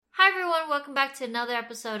welcome back to another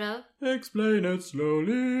episode of Explain It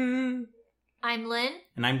Slowly. I'm Lynn.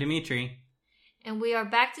 And I'm Dimitri. And we are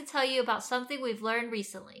back to tell you about something we've learned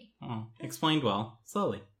recently. Oh, explained well,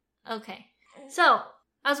 slowly. Okay. So,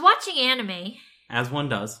 I was watching anime. As one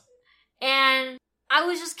does. And I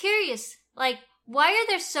was just curious, like, why are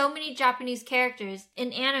there so many Japanese characters in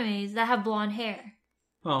animes that have blonde hair?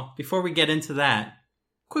 Well, before we get into that,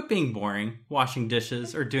 quit being boring, washing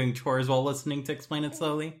dishes, or doing chores while listening to Explain It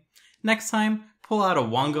Slowly. Next time, pull out a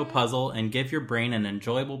Wongo puzzle and give your brain an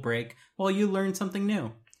enjoyable break while you learn something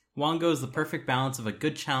new. Wongo is the perfect balance of a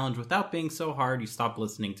good challenge without being so hard you stop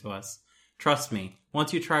listening to us. Trust me,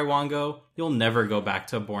 once you try Wongo, you'll never go back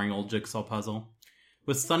to a boring old jigsaw puzzle.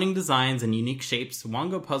 With stunning designs and unique shapes,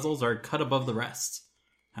 Wongo puzzles are cut above the rest.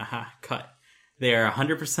 Haha, cut. They are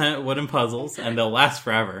 100% wooden puzzles, and they'll last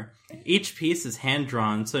forever. Each piece is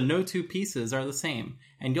hand-drawn, so no two pieces are the same,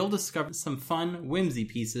 and you'll discover some fun, whimsy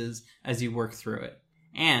pieces as you work through it.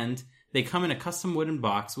 And they come in a custom wooden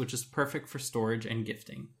box, which is perfect for storage and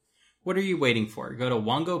gifting. What are you waiting for? Go to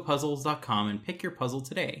wongopuzzles.com and pick your puzzle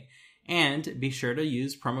today. And be sure to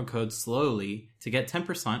use promo code SLOWLY to get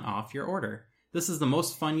 10% off your order. This is the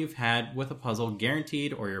most fun you've had with a puzzle,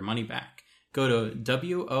 guaranteed, or your money back. Go to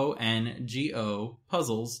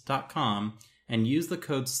wongopuzzles.com and use the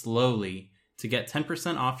code SLOWLY to get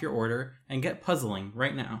 10% off your order and get puzzling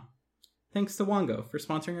right now. Thanks to Wongo for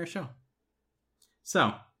sponsoring our show.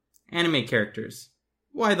 So, anime characters.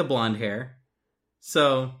 Why the blonde hair?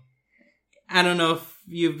 So, I don't know if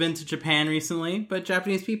you've been to Japan recently, but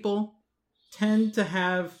Japanese people tend to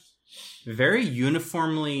have very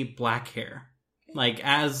uniformly black hair. Like,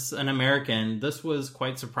 as an American, this was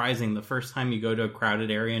quite surprising. The first time you go to a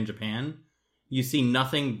crowded area in Japan, you see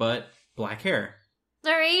nothing but black hair.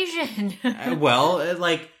 They're Asian. Well,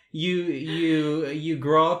 like, you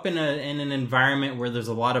grow up in an environment where there's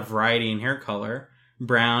a lot of variety in hair color.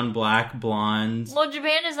 Brown, black, blonde. Well,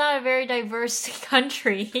 Japan is not a very diverse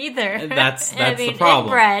country either. That's the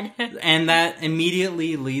problem. Inbred. And that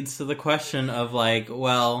immediately leads to the question of, like,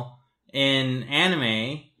 well, in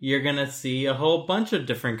anime, you're gonna see a whole bunch of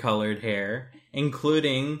different colored hair,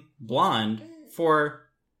 including blonde, for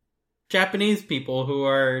Japanese people who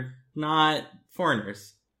are not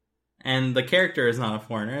foreigners. And the character is not a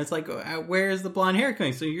foreigner. It's like, where is the blonde hair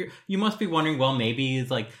coming? So you must be wondering, well, maybe it's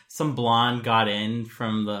like some blonde got in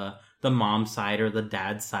from the mom side or the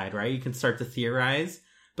dad side, right? You can start to theorize.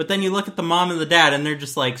 But then you look at the mom and the dad, and they're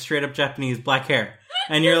just like straight up Japanese black hair.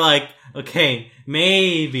 And you're like, okay,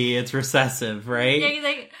 maybe it's recessive, right?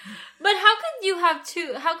 Yeah, but how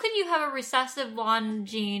can you have a recessive blonde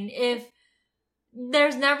gene if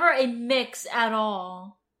there's never a mix at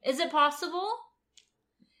all? Is it possible?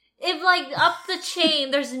 If, like, up the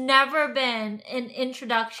chain, there's never been an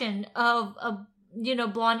introduction of a,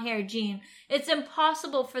 blonde hair gene, it's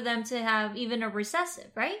impossible for them to have even a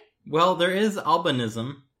recessive, right? Well, there is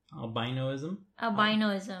albinism. Albinoism?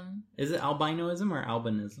 Albinoism. Is it albinoism or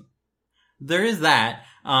albinism? There is that.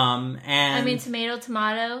 And I mean,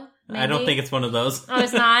 tomato, maybe? I don't think it's one of those. Oh,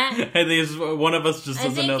 it's not? I think it's one of us just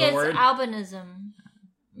doesn't know the word. I think it's albinism.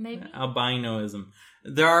 Maybe? Albinoism.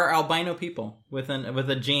 There are albino people with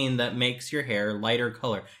a gene that makes your hair lighter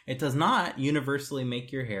color. It does not universally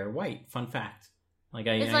make your hair white. Fun fact.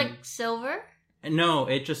 It's like silver? No,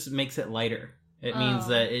 it just makes it lighter. It means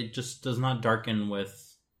that it just does not darken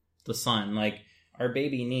with the sun. Like, our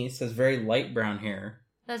baby niece has very light brown hair.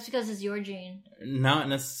 That's because it's your gene. Not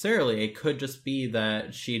necessarily. It could just be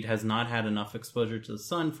that she has not had enough exposure to the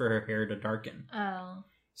sun for her hair to darken. Oh.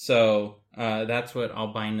 So, that's what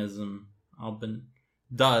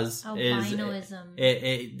does Albinoism. is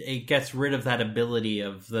it gets rid of that ability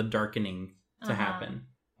of the darkening to happen,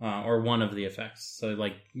 or one of the effects. So,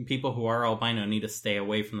 like, people who are albino need to stay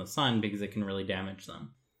away from the sun because it can really damage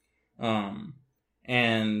them.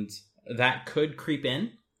 And that could creep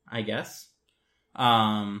in, I guess.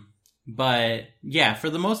 But yeah, for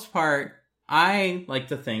the most part, I like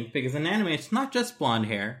to think, because in anime it's not just blonde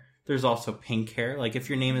hair. There's also pink hair. Like, if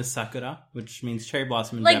your name is Sakura, which means cherry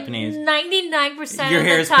blossom in Japanese. 99% your of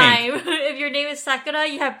hair the is time, if your name is Sakura,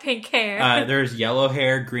 you have pink hair. There's yellow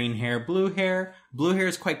hair, green hair, blue hair. Blue hair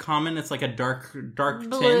is quite common. It's like a dark blue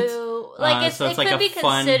tint. Like, so it's it like could a be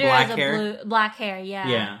fun considered black as a hair. black hair,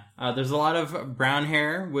 yeah. Yeah. There's a lot of brown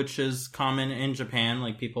hair, which is common in Japan.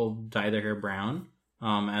 Like, people dye their hair brown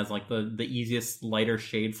as like the easiest lighter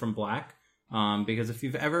shade from black. Because if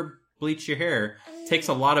you've ever bleached your hair, it takes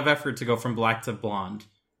a lot of effort to go from black to blonde.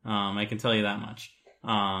 I can tell you that much.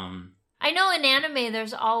 I know in anime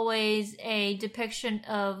there's always a depiction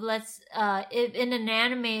of, in an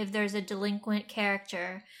anime, if there's a delinquent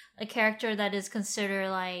character, a character that is considered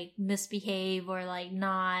like misbehave or like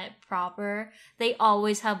not proper, they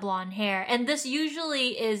always have blonde hair. And this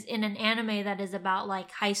usually is in an anime that is about like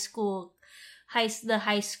the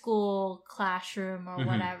high school classroom or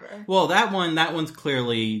whatever. Well, that one's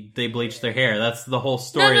clearly they bleached their hair. That's the whole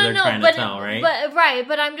story they're trying to tell, right?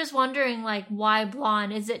 But I'm just wondering, like, why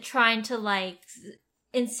blonde? Is it trying to like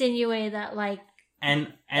insinuate that like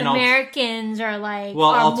and Americans are like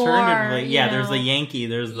alternatively, more, there's the Yankee,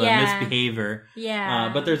 there's the misbehavior,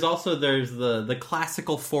 but there's the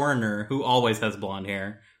classical foreigner who always has blonde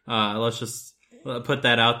hair. Let's just put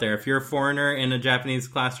that out there. If you're a foreigner in a Japanese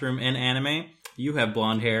classroom in anime, you have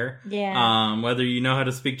blonde hair. Yeah. Whether you know how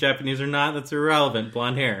to speak Japanese or not, that's irrelevant.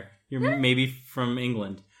 Blonde hair. You're maybe from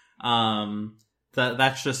England.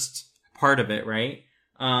 That's just part of it, right?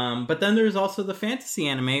 But then there's also the fantasy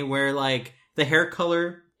anime where like the hair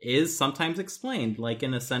color is sometimes explained. Like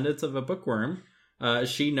in Ascendance of a Bookworm,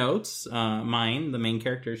 she notes, the main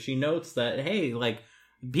character, she notes that, hey, like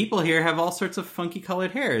people here have all sorts of funky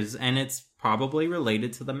colored hairs, and it's probably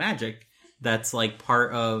related to the magic that's like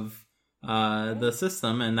part of the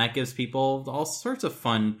system, and that gives people all sorts of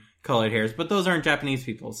fun colored hairs. But those aren't Japanese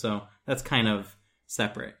people, so that's kind of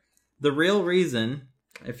separate. The real reason,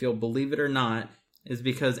 if you'll believe it or not, is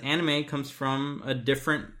because anime comes from a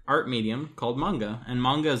different art medium called manga, and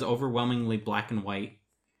manga is overwhelmingly black and white.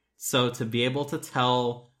 So to be able to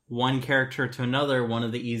tell one character to another, one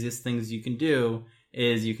of the easiest things you can do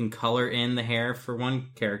is you can color in the hair for one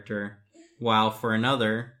character, while for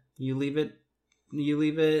another you leave it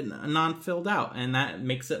non-filled out, and that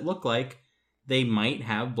makes it look like they might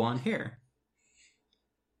have blonde hair.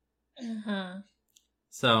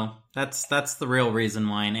 So that's the real reason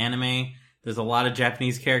why in anime there's a lot of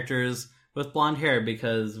Japanese characters with blonde hair,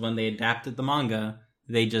 because when they adapted the manga,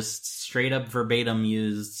 they just straight up verbatim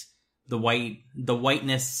used the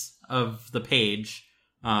whiteness of the page,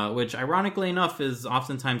 which ironically enough is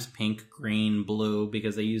oftentimes pink, green, blue,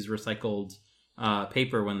 because they use recycled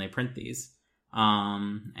paper when they print these.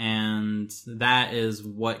 And that is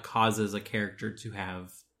what causes a character to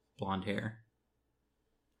have blonde hair.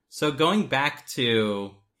 So going back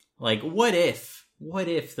to, like, what if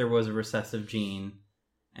there was a recessive gene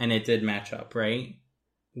and it did match up, right?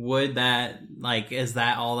 Would that, like, is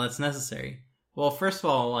that all that's necessary? Well, first of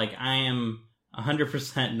all, like, I am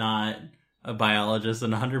 100% not a biologist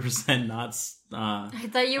and 100% not... I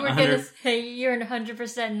thought you were going to say you're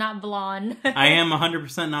 100% not blonde. I am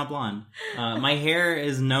 100% not blonde. My hair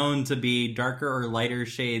is known to be darker or lighter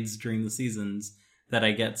shades during the seasons that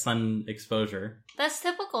I get sun exposure. That's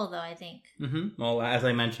typical, though, I think. Mm-hmm. Well, as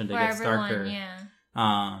I mentioned, it gets darker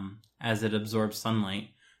as it absorbs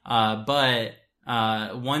sunlight. But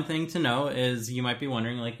one thing to know is you might be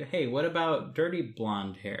wondering, like, hey, what about dirty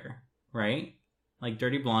blonde hair, right? Like,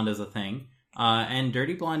 dirty blonde is a thing. And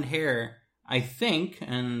dirty blonde hair, I think,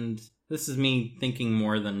 and this is me thinking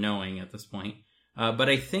more than knowing at this point, but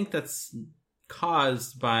I think that's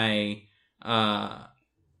caused by an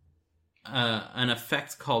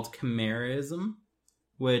effect called chimerism,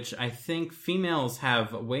 which I think females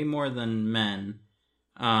have way more than men.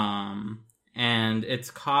 And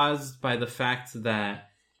it's caused by the fact that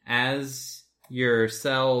as your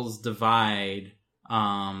cells divide,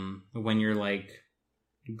 when you're like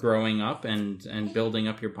growing up and building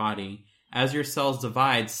up your body, as your cells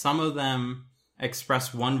divide, some of them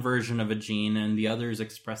express one version of a gene and the others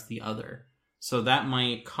express the other. So that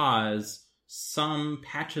might cause some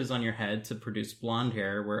patches on your head to produce blonde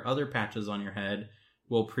hair, where other patches on your head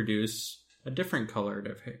will produce a different color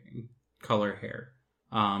hair.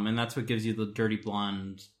 And that's what gives you the dirty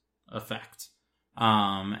blonde effect.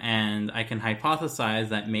 And I can hypothesize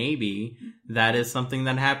that maybe that is something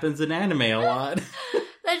that happens in anime a lot.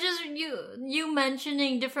 That's just you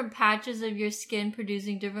mentioning different patches of your skin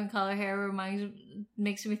producing different color hair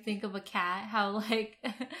makes me think of a cat. How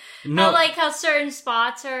certain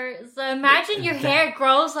spots are. So imagine your hair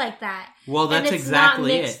grows like that. Well, that's and it's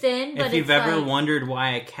exactly not mixed it. In, but if you've ever wondered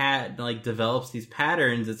why a cat like develops these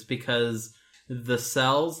patterns, it's because the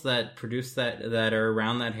cells that produce that are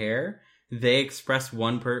around that hair, they express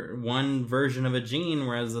one version of a gene,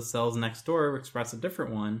 whereas the cells next door express a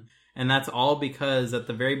different one. And that's all because at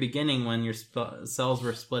the very beginning, when your cells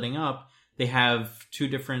were splitting up, they have two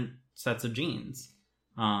different sets of genes.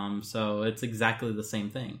 So it's exactly the same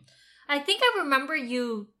thing. I think I remember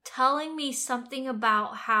you telling me something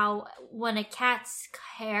about how when a cat's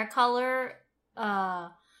hair color,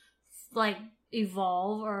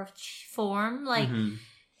 evolve or form,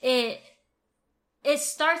 it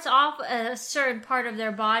starts off a certain part of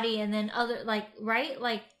their body and then other, right?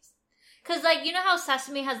 Because, like, you know how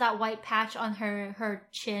Sesame has that white patch on her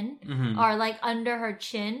chin? Mm-hmm. Or, like, under her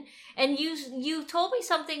chin? And you told me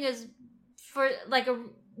something is, for, like,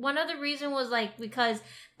 one of the reason was, like, because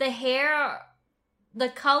the hair, the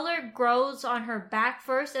color grows on her back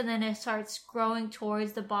first, and then it starts growing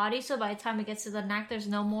towards the body, so by the time it gets to the neck, there's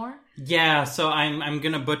no more? Yeah, so I'm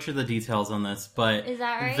gonna butcher the details on this, but Is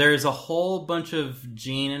that right? there's a whole bunch of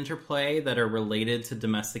gene interplay that are related to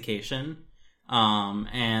domestication.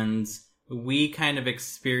 And we kind of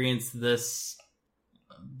experience this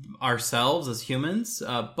ourselves as humans,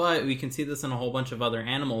 but we can see this in a whole bunch of other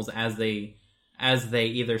animals as they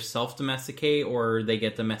either self-domesticate or they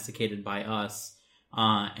get domesticated by us.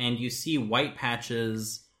 And you see white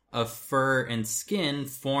patches of fur and skin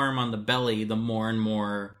form on the belly the more and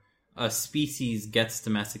more a species gets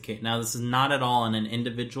domesticated. Now, this is not at all on an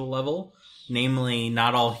individual level. Namely,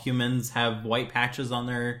 not all humans have white patches on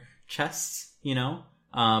their chests, you know?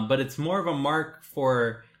 But it's more of a mark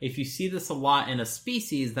for, if you see this a lot in a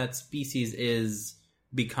species, that species is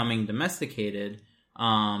becoming domesticated.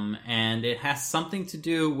 And it has something to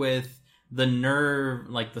do with the nerve,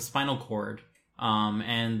 like the spinal cord,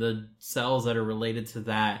 and the cells that are related to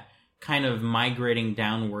that kind of migrating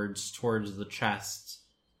downwards towards the chest,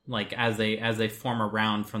 like as they form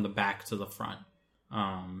around from the back to the front.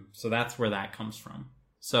 So that's where that comes from.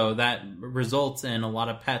 So that results in a lot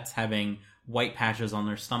of pets having white patches on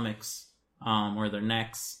their stomachs, or their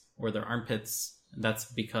necks, or their armpits. That's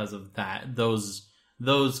because of that.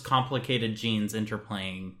 Those complicated genes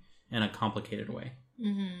interplaying in a complicated way.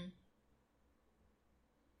 Mm-hmm.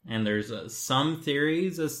 And there's some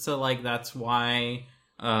theories as to, like, that's why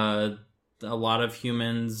a lot of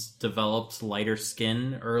humans developed lighter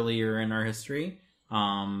skin earlier in our history.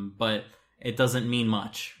 But it doesn't mean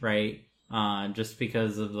much, right? Just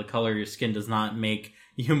because of the color of your skin does not make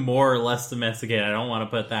you more or less domesticated. I don't want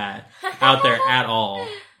to put that out there at all.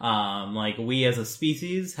 Like, we as a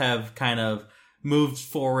species have kind of moved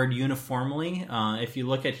forward uniformly. If you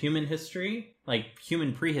look at human history, like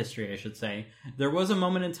human prehistory, I should say, there was a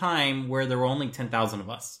moment in time where there were only 10,000 of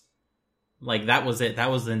us. Like, that was it.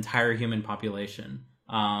 That was the entire human population.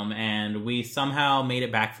 And we somehow made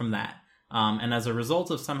it back from that. And as a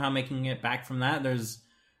result of somehow making it back from that, there's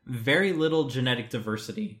very little genetic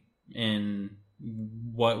diversity in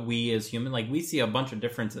what we as human, like, we see a bunch of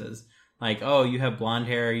differences. Like, oh, you have blonde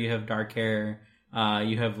hair, you have dark hair,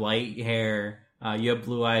 you have light hair, you have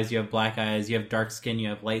blue eyes, you have black eyes, you have dark skin, you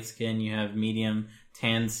have light skin, you have medium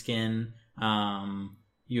tan skin,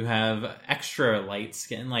 you have extra light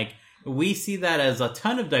skin. Like, we see that as a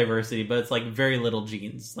ton of diversity, but it's like very little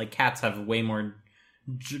genes. Like, cats have way more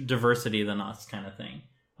diversity than us, kind of thing.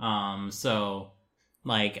 So,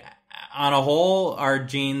 like, on a whole, our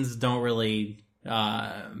genes don't really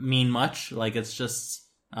mean much. Like, it's just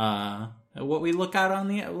what we look like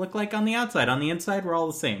on the outside. On the inside, we're all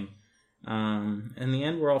the same. In the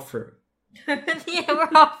end, we're all fruit. Yeah, we're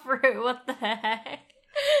all fruit. What the heck?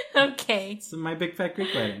 Okay. It's my big fat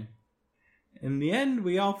Greek wedding. In the end,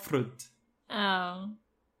 we all fruit. Oh.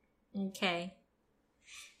 Okay.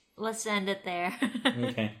 Let's end it there.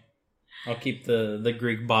 Okay. I'll keep the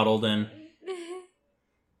Greek bottled in.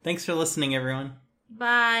 Thanks for listening, everyone.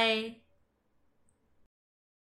 Bye.